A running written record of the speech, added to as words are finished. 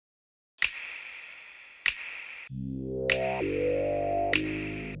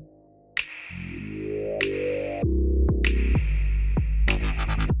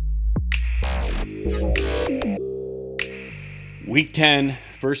Week 10,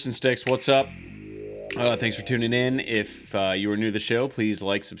 First and Sticks, what's up? Thanks for tuning in. If you are new to the show, please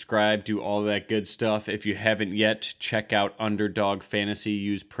like, subscribe, do all that good stuff. If you haven't yet, check out Underdog Fantasy.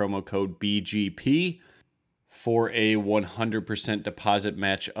 Use promo code BGP for a 100% deposit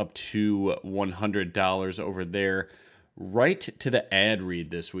match up to $100 over there. Right to the ad read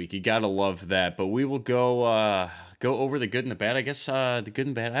this week. You gotta love that. But we will go over the good and the bad. I guess the good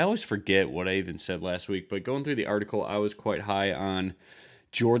and bad. I always forget what I even said last week. But going through the article, I was quite high on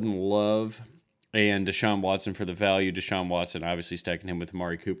Jordan Love and Deshaun Watson for the value. Deshaun Watson, obviously stacking him with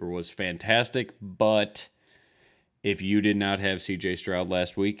Amari Cooper was fantastic. But if you did not have CJ Stroud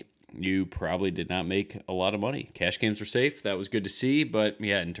last week, you probably did not make a lot of money. Cash games were safe. That was good to see. But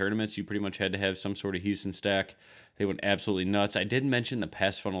yeah, in tournaments, you pretty much had to have some sort of Houston stack. They went absolutely nuts. I did mention the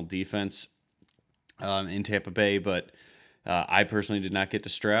pass funnel defense in Tampa Bay, but I personally did not get to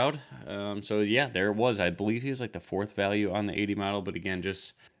Stroud. So yeah, there it was. I believe he was like the fourth value on the 80 model. But again,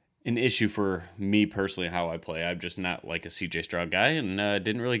 just an issue for me personally how I play. I'm just not like a CJ Stroud guy and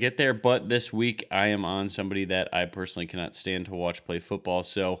didn't really get there. But this week I am on somebody that I personally cannot stand to watch play football.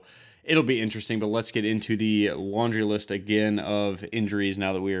 So it'll be interesting. But let's get into the laundry list again of injuries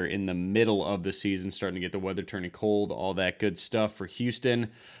now that we are in the middle of the season, starting to get the weather turning cold, all that good stuff for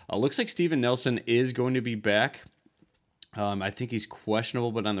Houston. Looks like Steven Nelson is going to be back. I think he's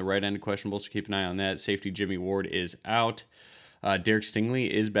questionable, but on the right end questionable, so keep an eye on that. Safety Jimmy Ward is out. Derek Stingley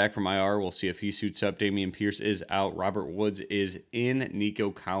is back from IR. We'll see if he suits up. Dameon Pierce is out. Robert Woods is in.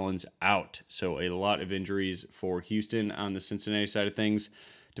 Nico Collins out. So a lot of injuries for Houston on the Cincinnati side of things.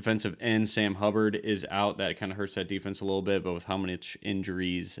 Defensive end Sam Hubbard is out. That kind of hurts that defense a little bit, but with how much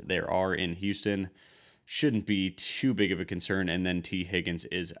injuries there are in Houston, shouldn't be too big of a concern. And then T. Higgins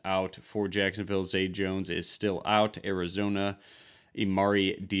is out. For Jacksonville, Zay Jones is still out. Arizona,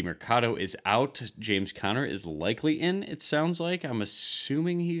 Emari DeMercado is out. James Conner is likely in, it sounds like. I'm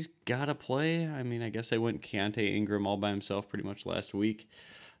assuming he's got to play. I mean, I guess I went Keontae Ingram all by himself pretty much last week.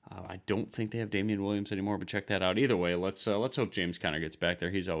 I don't think they have Damian Williams anymore, but check that out. Either way, let's hope James Conner gets back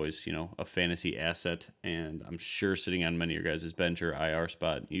there. He's always, a fantasy asset, and I'm sure sitting on many of your guys' bench or IR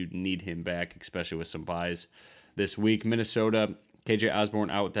spot, you need him back, especially with some buys this week. Minnesota, KJ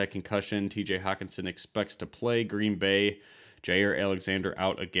Osborne out with that concussion. TJ Hawkinson expects to play. Green Bay, Jair Alexander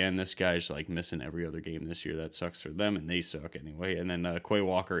out again. This guy's like missing every other game this year. That sucks for them, and they suck anyway. And then Quay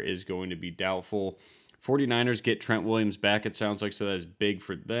Walker is going to be doubtful. 49ers get Trent Williams back, it sounds like, so that is big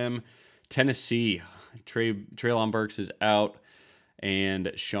for them. Tennessee, Treylon Burks is out,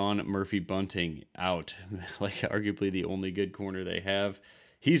 and Sean Murphy-Bunting out. Like, arguably the only good corner they have.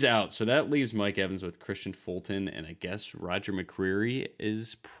 He's out, so that leaves Mike Evans with Christian Fulton, and I guess Roger McCreary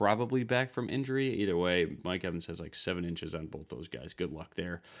is probably back from injury. Either way, Mike Evans has like 7 inches on both those guys. Good luck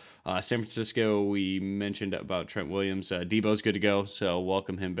there. San Francisco, we mentioned about Trent Williams. Debo's good to go, so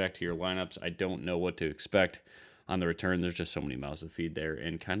welcome him back to your lineups. I don't know what to expect on the return. There's just so many mouths to feed there,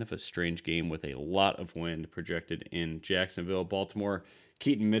 and kind of a strange game with a lot of wind projected in Jacksonville. Baltimore,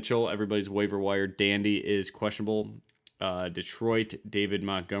 Keaton Mitchell, everybody's waiver wire dandy, is questionable. Detroit, David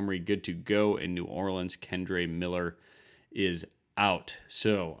Montgomery, good to go. And New Orleans, Kendre Miller is out.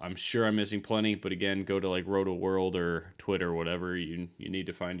 So I'm sure I'm missing plenty, but again, go to like Roto World or Twitter or whatever. You need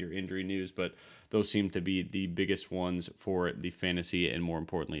to find your injury news, but those seem to be the biggest ones for the fantasy and more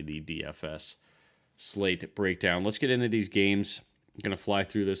importantly, the DFS slate breakdown. Let's get into these games. I'm going to fly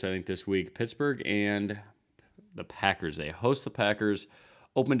through this, I think, this week. Pittsburgh and the Packers. They host the Packers.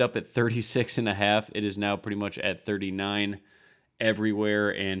 Opened up at 36.5. It is now pretty much at 39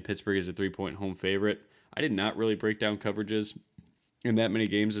 everywhere, and Pittsburgh is a 3-point home favorite. I did not really break down coverages in that many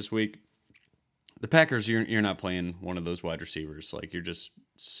games this week. The Packers, you're not playing one of those wide receivers. Like, you're just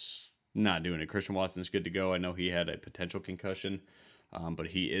not doing it. Christian Watson's good to go. I know he had a potential concussion, but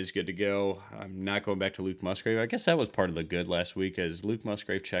he is good to go. I'm not going back to Luke Musgrave. I guess that was part of the good last week, as Luke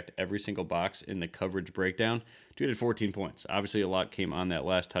Musgrave checked every single box in the coverage breakdown. Dude had 14 points. Obviously, a lot came on that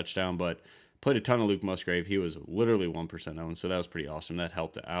last touchdown, but played a ton of Luke Musgrave. He was literally 1% owned, so that was pretty awesome. That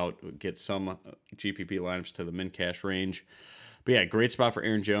helped out, get some GPP lineups to the min cash range. But yeah, great spot for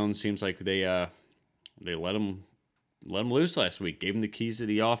Aaron Jones. Seems like they let him loose last week. Gave him the keys to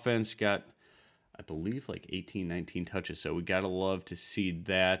the offense. Got, I believe, like 18, 19 touches. So we got to love to see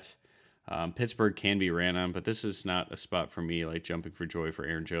that. Pittsburgh can be ran on, but this is not a spot for me, like jumping for joy for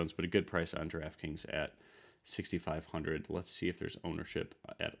Aaron Jones, but a good price on DraftKings at 6,500. Let's see if there's ownership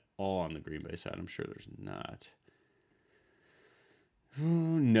at all on the Green Bay side. I'm sure there's not.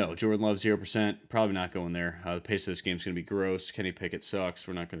 No, Jordan Love 0%. Probably not going there. The pace of this game is going to be gross. Kenny Pickett sucks.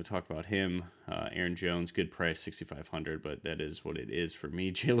 We're not going to talk about him. Aaron Jones, good price, 6,500, but that is what it is for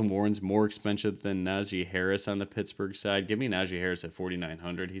me. Jalen Warren's more expensive than Najee Harris on the Pittsburgh side. Give me Najee Harris at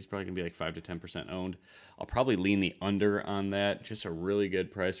 4,900. He's probably going to be like 5 to 10% owned. I'll probably lean the under on that. Just a really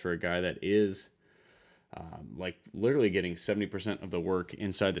good price for a guy that is like literally getting 70% of the work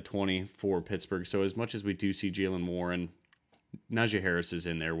inside the 20 for Pittsburgh. So as much as we do see Jalen Warren, Najee Harris is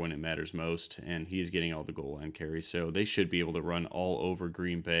in there when it matters most, and he's getting all the goal line carries. So they should be able to run all over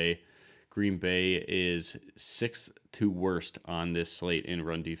Green Bay. Green Bay is 6th to worst on this slate in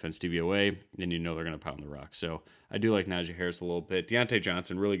run defense DVOA, and you know they're going to pound the rock. So I do like Najee Harris a little bit. Deontay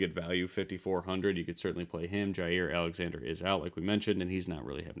Johnson, really good value, 5,400. You could certainly play him. Jair Alexander is out, like we mentioned, and he's not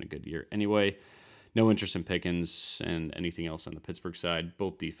really having a good year anyway. No interest in Pickens and anything else on the Pittsburgh side.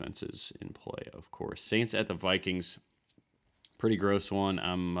 Both defenses in play, of course. Saints at the Vikings. Pretty gross one.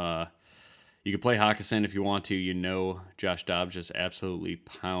 You can play Hawkinson if you want to. You know Josh Dobbs just absolutely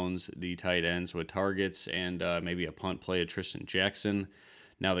pounds the tight ends with targets and maybe a punt play of Tristan Jackson.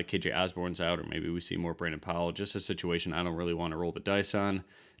 Now that KJ Osborne's out, or maybe we see more Brandon Powell. Just a situation I don't really want to roll the dice on.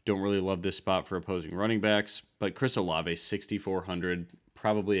 Don't really love this spot for opposing running backs. But Chris Olave, 6,400,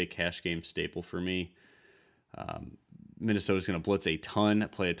 probably a cash game staple for me. Minnesota's going to blitz a ton,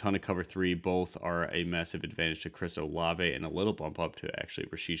 play a ton of cover 3. Both are a massive advantage to Chris Olave and a little bump up to actually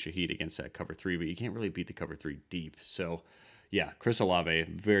Rashid Shaheed against that cover 3, but you can't really beat the cover 3 deep. So, yeah, Chris Olave,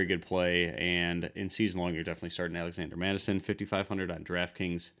 very good play. And in season long, you're definitely starting Alexander Madison, 5,500 on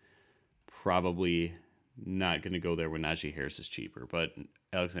DraftKings. Probably not going to go there when Najee Harris is cheaper, but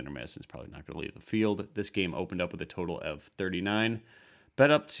Alexander Madison's probably not going to leave the field. This game opened up with a total of 39. Bet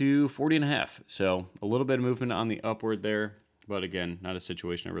up to 40.5. So a little bit of movement on the upward there. But again, not a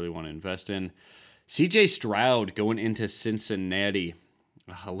situation I really want to invest in. CJ Stroud going into Cincinnati.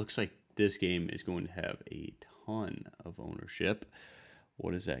 Looks like this game is going to have a ton of ownership.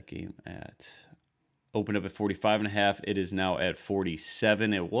 What is that game at? Opened up at 45.5. It is now at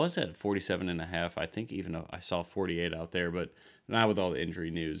 47. It was at 47.5. I think even I saw 48 out there, but now with all the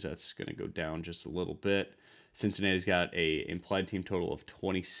injury news, that's going to go down just a little bit. Cincinnati's got a implied team total of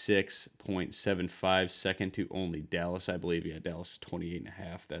 26.75, second to only Dallas, I believe. Yeah, Dallas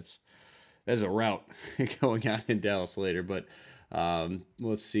 28.5. That is a route going on in Dallas later. But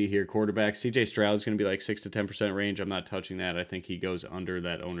let's see here. Quarterback CJ Stroud's going to be like 6 to 10% range. I'm not touching that. I think he goes under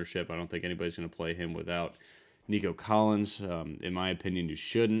that ownership. I don't think anybody's going to play him without Nico Collins. In my opinion, you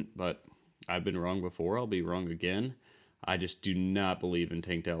shouldn't, but I've been wrong before. I'll be wrong again. I just do not believe in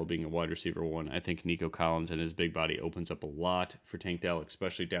Tank Dell being a wide receiver 1. I think Nico Collins and his big body opens up a lot for Tank Dell,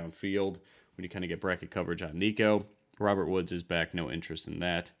 especially downfield when you kind of get bracket coverage on Nico. Robert Woods is back. No interest in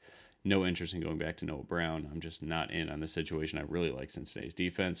that. No interest in going back to Noah Brown. I'm just not in on this situation. I really like Cincinnati's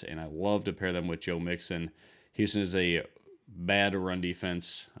defense, and I love to pair them with Joe Mixon. Houston is a bad run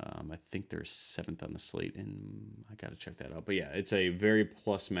defense. I think they're 7th on the slate, and I got to check that out. But yeah, it's a very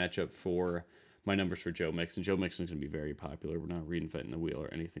plus matchup for my numbers for Joe Mixon. Joe Mixon's going to be very popular. We're not reinventing the wheel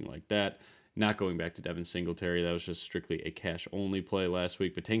or anything like that. Not going back to Devin Singletary. That was just strictly a cash-only play last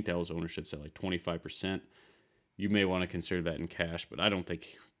week. But Tank Dell's ownership's at like 25%. You may want to consider that in cash, but I don't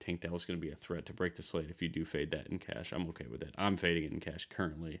think Tank Dell's going to be a threat to break the slate if you do fade that in cash. I'm okay with it. I'm fading it in cash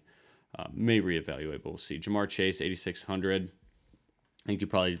currently. May reevaluate, but we'll see. Jamar Chase, 8,600. I think you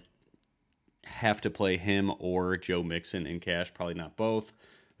probably have to play him or Joe Mixon in cash. Probably not both.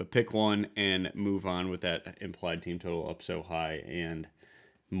 But pick one and move on with that implied team total up so high and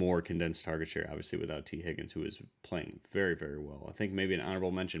more condensed target share, obviously, without T. Higgins, who is playing very, very well. I think maybe an honorable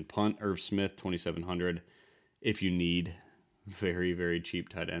mention punt, Irv Smith, 2,700, if you need very, very cheap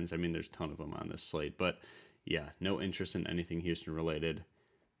tight ends. I mean, there's a ton of them on this slate. But, yeah, no interest in anything Houston-related.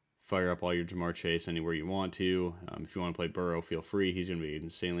 Fire up all your Jamar Chase anywhere you want to. If you want to play Burrow, feel free. He's going to be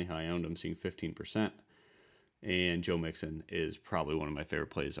insanely high owned. I'm seeing 15%. And Joe Mixon is probably one of my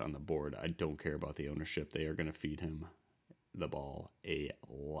favorite plays on the board. I don't care about the ownership. They are going to feed him the ball a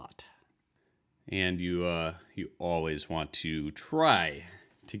lot. And you always want to try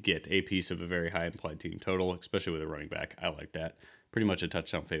to get a piece of a very high implied team total, especially with a running back. I like that. Pretty much a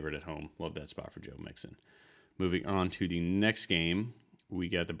touchdown favorite at home. Love that spot for Joe Mixon. Moving on to the next game, we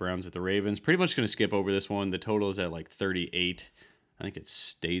got the Browns at the Ravens. Pretty much going to skip over this one. The total is at like 38. I think it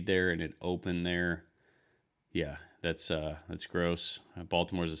stayed there and it opened there. Yeah, that's gross.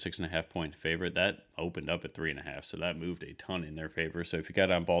 Baltimore's a 6.5 point favorite. That opened up at 3.5, so that moved a ton in their favor. So if you got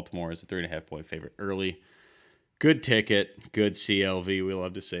on Baltimore as a 3.5 point favorite early, good ticket, good CLV. We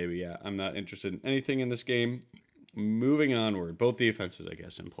love to say, but yeah, I'm not interested in anything in this game. Moving onward, both defenses, I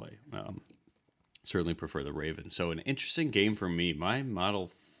guess, in play. Certainly prefer the Ravens. So an interesting game for me. My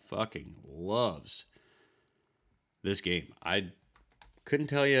model fucking loves this game. I couldn't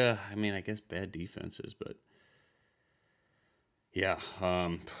tell you. I mean, I guess bad defenses, but yeah.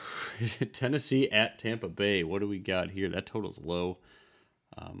 Tennessee at Tampa Bay. What do we got here? That total's low.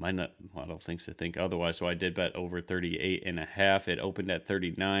 My model thinks to think otherwise, so I did bet over 38.5. It opened at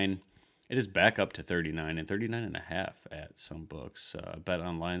 39. It is back up to 39 and 39.5 at some books. Bet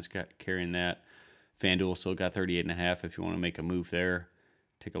Online's got carrying that. FanDuel still got 38.5 if you want to make a move there.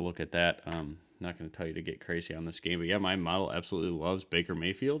 Take a look at that. Not going to tell you to get crazy on this game, but yeah, my model absolutely loves Baker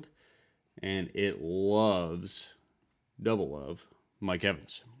Mayfield, and it loves, double love, Mike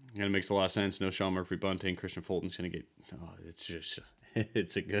Evans. And it makes a lot of sense. No Sean Murphy Bunting. Christian Fulton's going to get, it's just,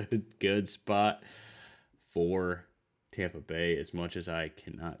 it's a good spot for Tampa Bay, as much as I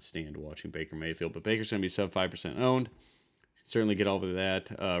cannot stand watching Baker Mayfield. But Baker's going to be sub 5% owned. Certainly get over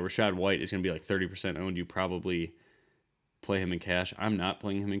that. Rachaad White is going to be like 30% owned. You probably play him in cash. I'm not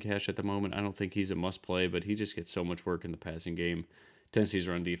playing him in cash at the moment. I don't think he's a must play, but he just gets so much work in the passing game. Tennessee's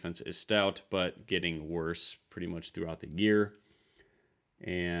run defense is stout, but getting worse pretty much throughout the year.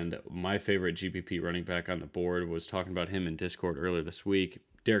 And my favorite GPP running back on the board, was talking about him in Discord earlier this week,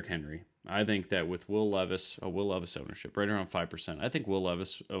 Derrick Henry. I think that with Will Levis ownership, right around 5%. I think Will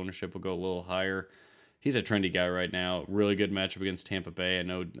Levis ownership will go a little higher. He's a trendy guy right now. Really good matchup against Tampa Bay. I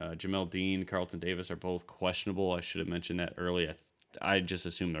know Jamel Dean, Carlton Davis are both questionable. I should have mentioned that early. I just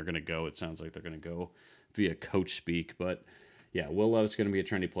assume they're going to go. It sounds like they're going to go via coach speak. But yeah, Will Levis is going to be a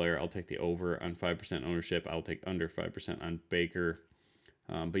trendy player. I'll take the over on 5% ownership. I'll take under 5% on Baker.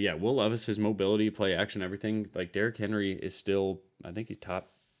 But yeah, Will Levis, his mobility, play action, everything. Like Derrick Henry is still, I think he's top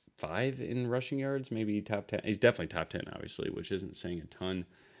 5 in rushing yards, maybe top 10. He's definitely top 10, obviously, which isn't saying a ton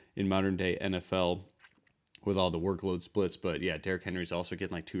in modern day NFL with all the workload splits. But yeah, Derrick Henry's also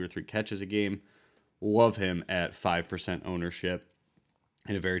getting like 2 or 3 catches a game. Love him at 5% ownership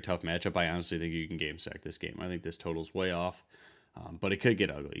in a very tough matchup. I honestly think you can game stack this game. I think this total's way off, but it could get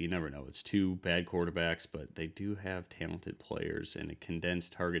ugly. You never know. It's 2 bad quarterbacks, but they do have talented players and a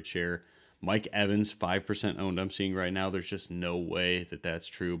condensed target share. Mike Evans, 5% owned, I'm seeing right now. There's just no way that that's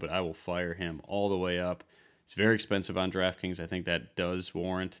true, but I will fire him all the way up. It's very expensive on DraftKings. I think that does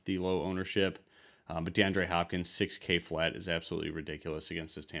warrant the low ownership. But DeAndre Hopkins, 6K flat is absolutely ridiculous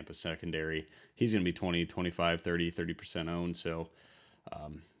against his Tampa secondary. He's going to be 20, 25, 30, 30% owned. So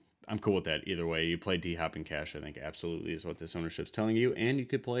I'm cool with that either way. You play D-Hop in cash, I think absolutely is what this ownership's telling you. And you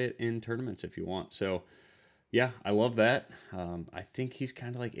could play it in tournaments if you want. So yeah, I love that. I think he's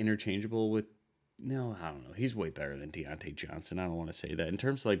kind of like interchangeable with, no, I don't know. He's way better than Deontay Johnson. I don't want to say that. In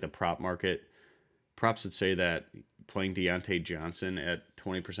terms of like the prop market, props would say that playing Deontay Johnson at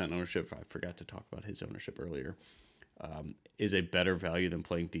 20% ownership, I forgot to talk about his ownership earlier, is a better value than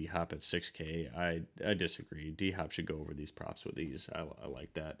playing D-Hop at 6K. I disagree. D-Hop should go over these props with these. I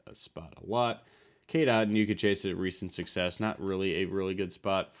like that spot a lot. Kate Otten, you could chase it, recent success. Not really a really good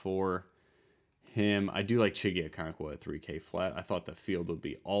spot for him. I do like Chiggy Okonkwo at 3K flat. I thought the field would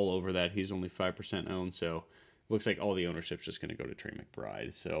be all over that. He's only 5% owned, so looks like all the ownership's just going to go to Trey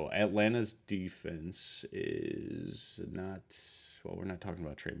McBride. So Atlanta's defense is not, well, we're not talking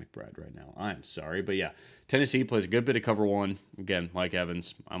about Trey McBride right now. I'm sorry. But yeah, Tennessee plays a good bit of cover 1. Again, Mike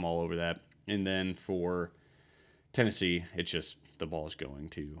Evans, I'm all over that. And then for Tennessee, it's just the ball is going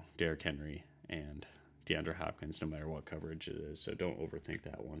to Derrick Henry and DeAndre Hopkins, no matter what coverage it is. So don't overthink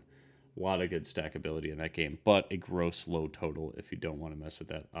that one. A lot of good stackability in that game, but a gross low total. If you don't want to mess with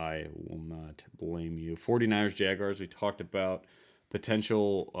that, I will not blame you. 49ers, Jaguars, we talked about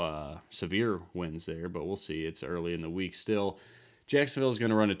potential severe wins there, but we'll see. It's early in the week still. Jacksonville is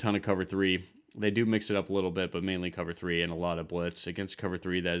going to run a ton of cover 3. They do mix it up a little bit, but mainly cover 3 and a lot of blitz. Against cover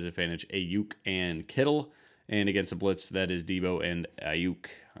 3, that is advantage Ayuk and Kittle. And against a blitz, that is Debo and Ayuk.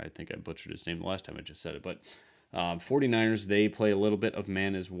 I think I butchered his name the last time I just said it, but 49ers, they play a little bit of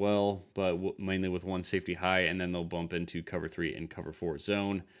man as well, but mainly with one safety high, and then they'll bump into cover 3 and cover 4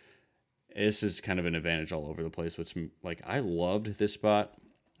 zone. This is kind of an advantage all over the place, which, like, I loved this spot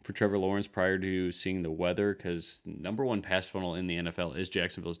for Trevor Lawrence prior to seeing the weather, because number 1 pass funnel in the NFL is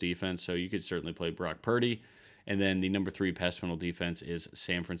Jacksonville's defense, so you could certainly play Brock Purdy. And then the number 3 pass funnel defense is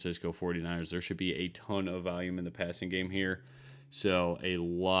San Francisco 49ers. There should be a ton of volume in the passing game here, so a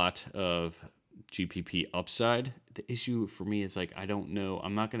lot of GPP upside. The issue for me is, like, I don't know.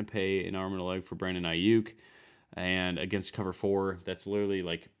 I'm not going to pay an arm and a leg for Brandon Ayuk. And against cover 4, that's literally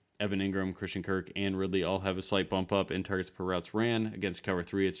like Evan Ingram, Christian Kirk, and Ridley all have a slight bump up in targets per routes ran. Against cover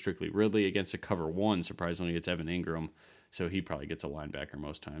 3, it's strictly Ridley. Against a cover 1, surprisingly, it's Evan Ingram. So he probably gets a linebacker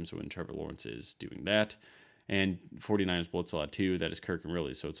most times when Trevor Lawrence is doing that. And 49ers blitz a lot too. That is Kirk and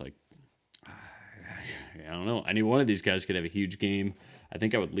Ridley. So it's like, I don't know. Any one of these guys could have a huge game. I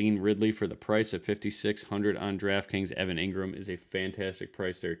think I would lean Ridley for the price of 5,600 on DraftKings. Evan Ingram is a fantastic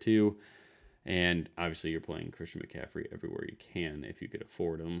price there too. And obviously, you're playing Christian McCaffrey everywhere you can if you could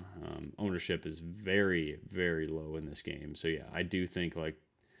afford him. Ownership is very, very low in this game. So yeah, I do think like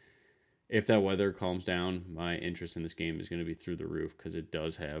if that weather calms down, my interest in this game is going to be through the roof because it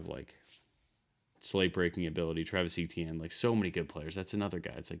does have like slate breaking ability. Travis Etienne, like so many good players. That's another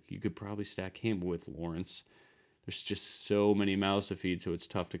guy. It's like you could probably stack him with Lawrence. There's just so many mouths to feed, so it's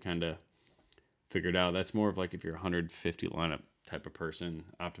tough to kind of figure it out. That's more of like if you're a 150 lineup type of person,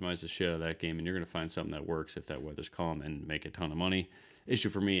 optimize the shit out of that game, and you're going to find something that works if that weather's calm and make a ton of money. Issue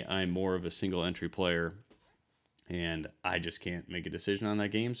for me, I'm more of a single entry player, and I just can't make a decision on that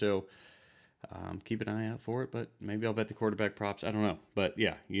game, so keep an eye out for it, but maybe I'll bet the quarterback props. I don't know. But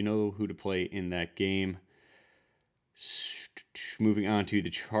yeah, you know who to play in that game. Moving on to the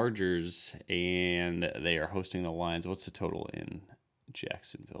Chargers, and they are hosting the Lions. What's the total in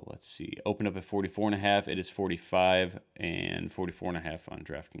Jacksonville? Let's see. Opened up at 44.5. It is 45 and 44.5 on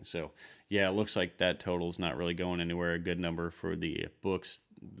DraftKings. So yeah, it looks like that total is not really going anywhere. A good number for the books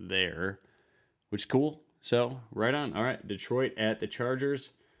there, which is cool. So right on. All right, Detroit at the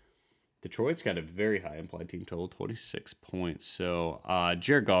Chargers. Detroit's got a very high implied team total, 26 points. So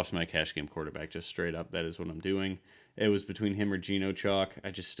Jared Goff's my cash game quarterback, just straight up. That is what I'm doing. It was between him or Geno Chalk.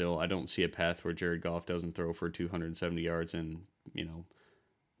 I don't see a path where Jared Goff doesn't throw for 270 yards and,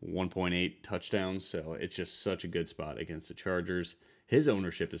 1.8 touchdowns. So it's just such a good spot against the Chargers. His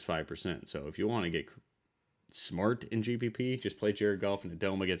ownership is 5%. So if you want to get smart in GPP, just play Jared Goff in a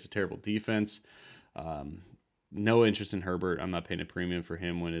dome against a terrible defense. No interest in Herbert. I'm not paying a premium for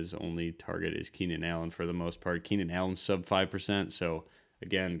him when his only target is Keenan Allen for the most part. Keenan Allen's sub 5%. So,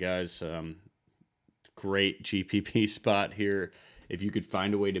 again, guys, great GPP spot here. If you could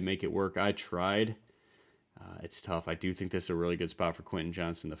find a way to make it work, I tried. It's tough. I do think this is a really good spot for Quentin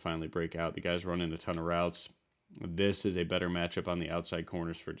Johnson to finally break out. The guy's running a ton of routes. This is a better matchup on the outside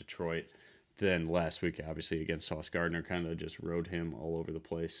corners for Detroit than last week, obviously, against Sauce Gardner. Kind of just rode him all over the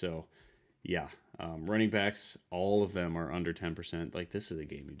place. So, yeah, running backs, all of them are under 10%. Like, this is a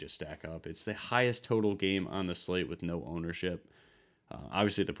game you just stack up. It's the highest total game on the slate with no ownership.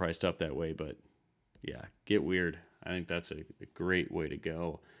 Obviously, they're priced up that way, but yeah, get weird. I think that's a great way to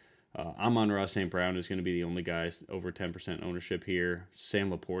go. Amon-Ra St. Brown is going to be the only guy over 10% ownership here. Sam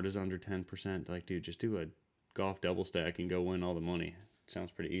Laporte is under 10%. Like, dude, just do a golf double stack and go win all the money.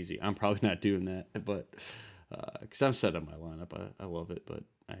 Sounds pretty easy. I'm probably not doing that, but because I'm set up my lineup. I love it, but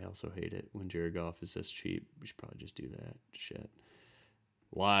I also hate it when Jared Goff is this cheap. We should probably just do that. Shit.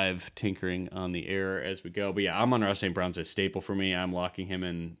 Live tinkering on the air as we go. But yeah, Amon-Ra St. Brown's a staple for me. I'm locking him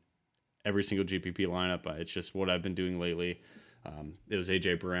in every single GPP lineup. It's just what I've been doing lately. It was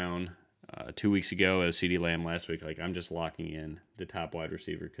A.J. Brown 2 weeks ago. It was CeeDee Lamb last week. Like, I'm just locking in the top wide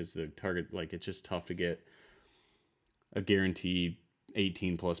receiver because the target, like, it's just tough to get a guaranteed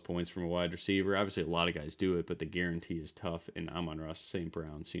 18 plus points from a wide receiver. Obviously, a lot of guys do it, but the guarantee is tough, and Amon-Ra St.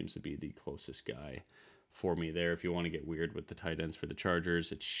 Brown seems to be the closest guy for me there. If you want to get weird with the tight ends for the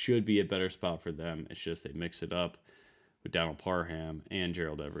Chargers, it should be a better spot for them. It's just they mix it up with Donald Parham and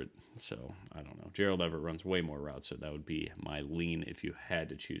Gerald Everett. So, I don't know. Gerald Everett runs way more routes, so that would be my lean if you had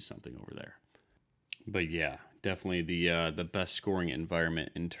to choose something over there. But yeah, definitely the best scoring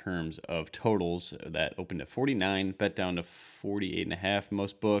environment in terms of totals. That opened at 49, bet down to 48.5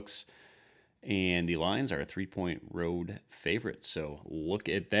 most books. And the Lions are a 3-point road favorite. So look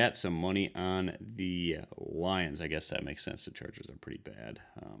at that. Some money on the Lions. I guess that makes sense. The Chargers are pretty bad.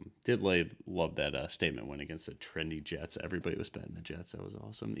 Did love that statement win against the trendy Jets. Everybody was betting the Jets. That was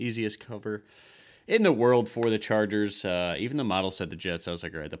awesome. Easiest cover in the world for the Chargers. Even the model said the Jets. I was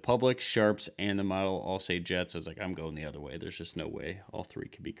like, all right, the public, sharps, and the model all say Jets. I was like, I'm going the other way. There's just no way all three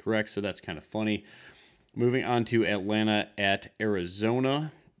can be correct. So that's kind of funny. Moving on to Atlanta at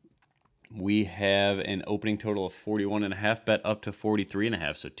Arizona. We have an opening total of 41.5, bet up to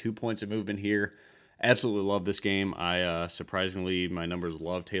 43.5. So 2 points of movement here. Absolutely love this game. I surprisingly, my numbers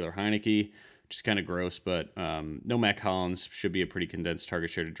love Taylor Heineke. Just kind of gross, but no Matt Collins. Should be a pretty condensed target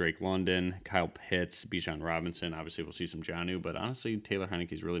share to Drake London, Kyle Pitts, Bijan Robinson. Obviously, we'll see some Jonnu, but honestly, Taylor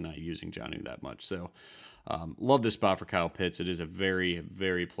Heineke is really not using Jonnu that much. So love this spot for Kyle Pitts. It is a very,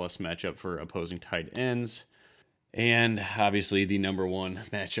 very plus matchup for opposing tight ends. And obviously the number one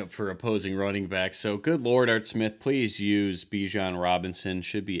matchup for opposing running backs. So good Lord, Art Smith, please use Bijan Robinson.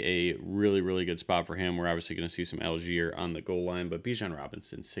 Should be a really, really good spot for him. We're obviously going to see some Algier on the goal line, but Bijan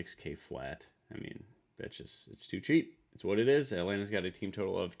Robinson, 6K flat. I mean, that's just, it's too cheap. It's what it is. Atlanta's got a team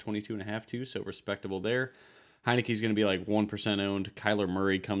total of 22.5 too, so respectable there. Heineke's going to be like 1% owned. Kyler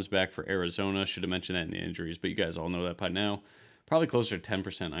Murray comes back for Arizona. Should have mentioned that in the injuries, but you guys all know that by now. Probably closer to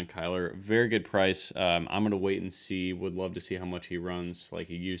 10% on Kyler. Very good price. I'm going to wait and see. Would love to see how much he runs like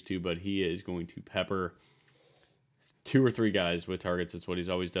he used to, but he is going to pepper 2 or 3 guys with targets. It's what he's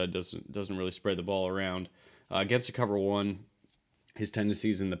always done. Doesn't really spread the ball around. Gets to cover 1. His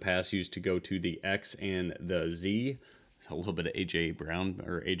tendencies in the past used to go to the X and the Z. A little bit of AJ Brown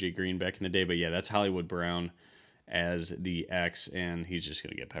or AJ Green back in the day, but yeah, that's Hollywood Brown as the X, and he's just going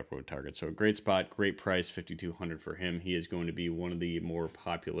to get peppered with targets. So a great spot, great price, $5,200 for him. He is going to be one of the more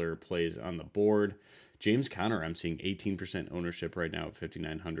popular plays on the board. James Conner, I'm seeing 18% ownership right now at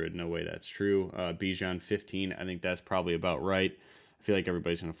 $5,900. No way that's true. Bijan 15. I think that's probably about right. I feel like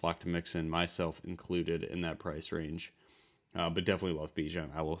everybody's going to flock to Mixon, myself included, in that price range. But definitely love Bijan.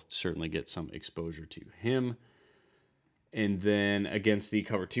 I will certainly get some exposure to him. And then against the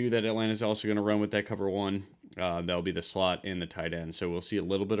cover 2 that Atlanta's also going to run with that cover 1, that'll be the slot and the tight end. So we'll see a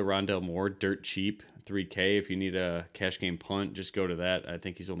little bit of Rondell Moore, dirt cheap, $3K. If you need a cash game punt, just go to that. I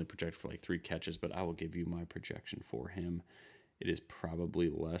think he's only projected for like 3 catches, but I will give you my projection for him. It is probably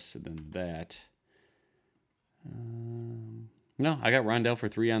less than that. No, I got Rondell for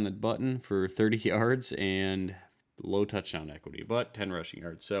 3 on the button for 30 yards and low touchdown equity, but 10 rushing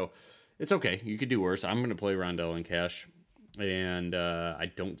yards. So it's okay. You could do worse. I'm going to play Rondell in cash. And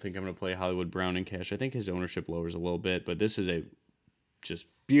I don't think I'm going to play Hollywood Brown in cash. I think his ownership lowers a little bit, but this is a just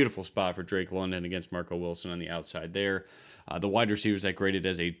beautiful spot for Drake London against Marco Wilson on the outside there. The wide receivers that graded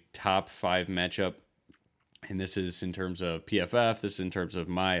as a top 5 matchup, and this is in terms of PFF. This is in terms of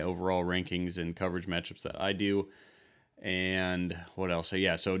my overall rankings and coverage matchups that I do. And what else? So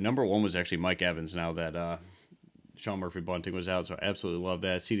yeah, so number 1 was actually Mike Evans now that Sean Murphy Bunting was out, so I absolutely love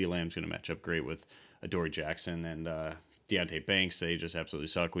that. CeeDee Lamb's going to match up great with Adoree Jackson and Deontay Banks. They just absolutely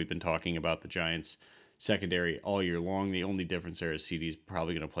suck. We've been talking about the Giants secondary all year long. The only difference there is CD's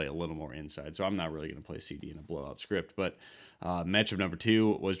probably going to play a little more inside, so I'm not really going to play CD in a blowout script. But matchup number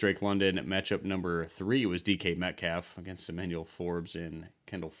 2 was Drake London. Matchup number 3 was DK Metcalf against Emmanuel Forbes and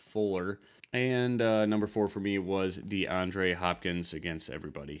Kendall Fuller. And number 4 for me was DeAndre Hopkins against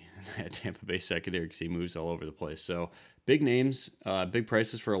everybody in that Tampa Bay secondary because he moves all over the place. So big names, big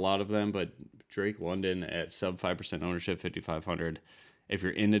prices for a lot of them, but Drake London at sub 5% ownership, $5,500. If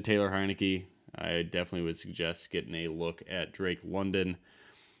you're into Taylor Heineke, I definitely would suggest getting a look at Drake London.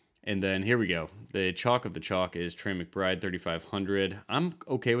 And then here we go. The chalk of the chalk is Trey McBride, $3,500. I'm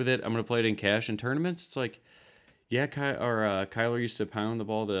okay with it. I'm going to play it in cash in tournaments. It's like, yeah, Kyler used to pound the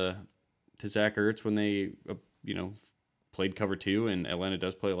ball to Zach Ertz when they, played cover 2, and Atlanta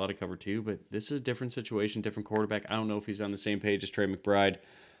does play a lot of cover 2, but this is a different situation, different quarterback. I don't know if he's on the same page as Trey McBride.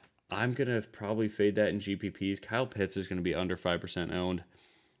 I'm going to probably fade that in GPPs. Kyle Pitts is going to be under 5% owned.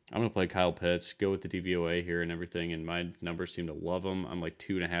 I'm going to play Kyle Pitts, go with the DVOA here and everything, and my numbers seem to love him. I'm like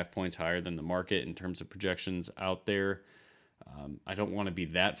 2.5 points higher than the market in terms of projections out there. I don't want to be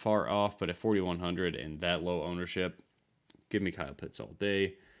that far off, but at 4,100 and that low ownership, give me Kyle Pitts all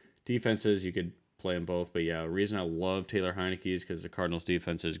day. Defenses, you could play them both, but yeah, the reason I love Taylor Heineke is because the Cardinals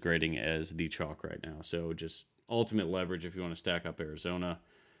defense is grading as the chalk right now. So just ultimate leverage if you want to stack up Atlanta,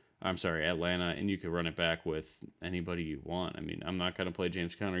 and you could run it back with anybody you want. I mean, I'm not going to play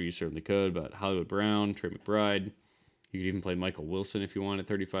James Conner. You certainly could, but Hollywood Brown, Trey McBride. You could even play Michael Wilson if you want at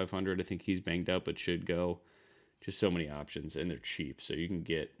 3,500. I think he's banged up, but should go. Just so many options, and they're cheap. So you can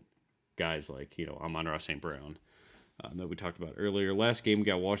get guys like, Amon-Ra St. Brown that we talked about earlier. Last game, we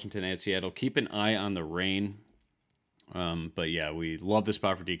got Washington at Seattle. Keep an eye on the rain. But yeah, we love the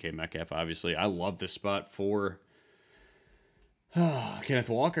spot for DK Metcalf, obviously. I love this spot for Kenneth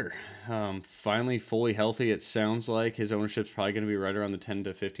Walker. Finally fully healthy, it sounds like. His ownership's probably going to be right around the 10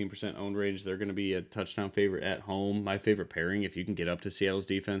 to 15% owned range. They're going to be a touchdown favorite at home. My favorite pairing, if you can get up to Seattle's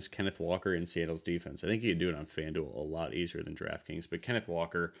defense, Kenneth Walker and Seattle's defense. I think you can do it on FanDuel a lot easier than DraftKings. But Kenneth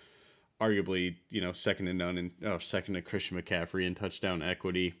Walker, arguably, second to none, second to Christian McCaffrey in touchdown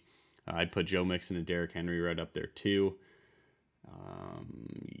equity. I'd put Joe Mixon and Derrick Henry right up there too.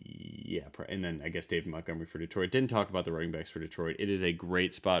 And then I guess David Montgomery for Detroit. Didn't talk about the running backs for Detroit. It is a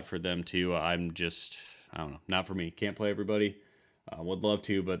great spot for them too. I don't know, not for me. Can't play everybody. Would love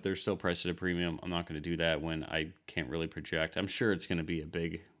to, but they're still priced at a premium. I'm not going to do that when I can't really project. I'm sure it's going to be a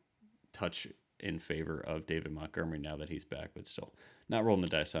big touch in favor of David Montgomery now that he's back, but still not rolling the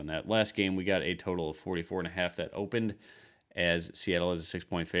dice on that. Last game, we got a total of 44.5 that opened as Seattle is a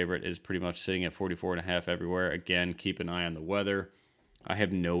 6-point favorite, is pretty much sitting at 44.5 everywhere. Again, keep an eye on the weather. I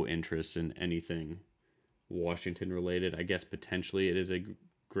have no interest in anything Washington related. I guess potentially it is a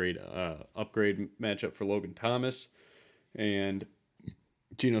great upgrade matchup for Logan Thomas, and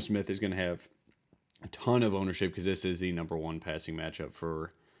Geno Smith is going to have a ton of ownership because this is the number one passing matchup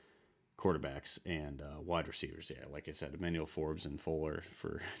for quarterbacks and wide receivers. Yeah, like I said, Emmanuel Forbes and Fuller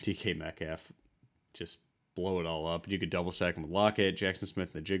for DK Metcalf. Just blow it all up. You could double stack him with Lockett. Jackson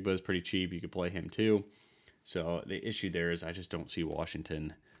Smith and the Jigba is pretty cheap. You could play him too. So the issue there is I just don't see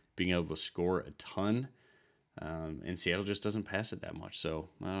Washington being able to score a ton. And Seattle just doesn't pass it that much. So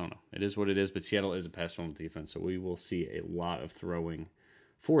I don't know. It is what it is. But Seattle is a pass-friendly defense. So we will see a lot of throwing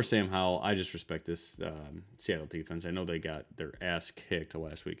for Sam Howell. I just respect this Seattle defense. I know they got their ass kicked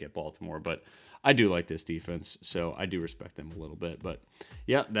last week at Baltimore, but I do like this defense, so I do respect them a little bit. But,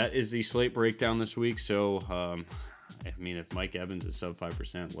 yeah, that is the slate breakdown this week. So, if Mike Evans is sub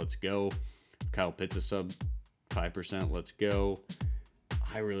 5%, let's go. If Kyle Pitts is sub 5%, let's go.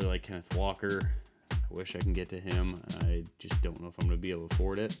 I really like Kenneth Walker. I wish I can get to him. I just don't know if I'm going to be able to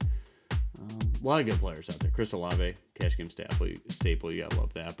afford it. A lot of good players out there. Chris Olave, cash game staple. You gotta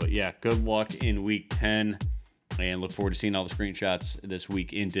love that. But yeah, good luck in week 10. And look forward to seeing all the screenshots this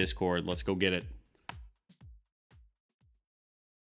week in Discord. Let's go get it.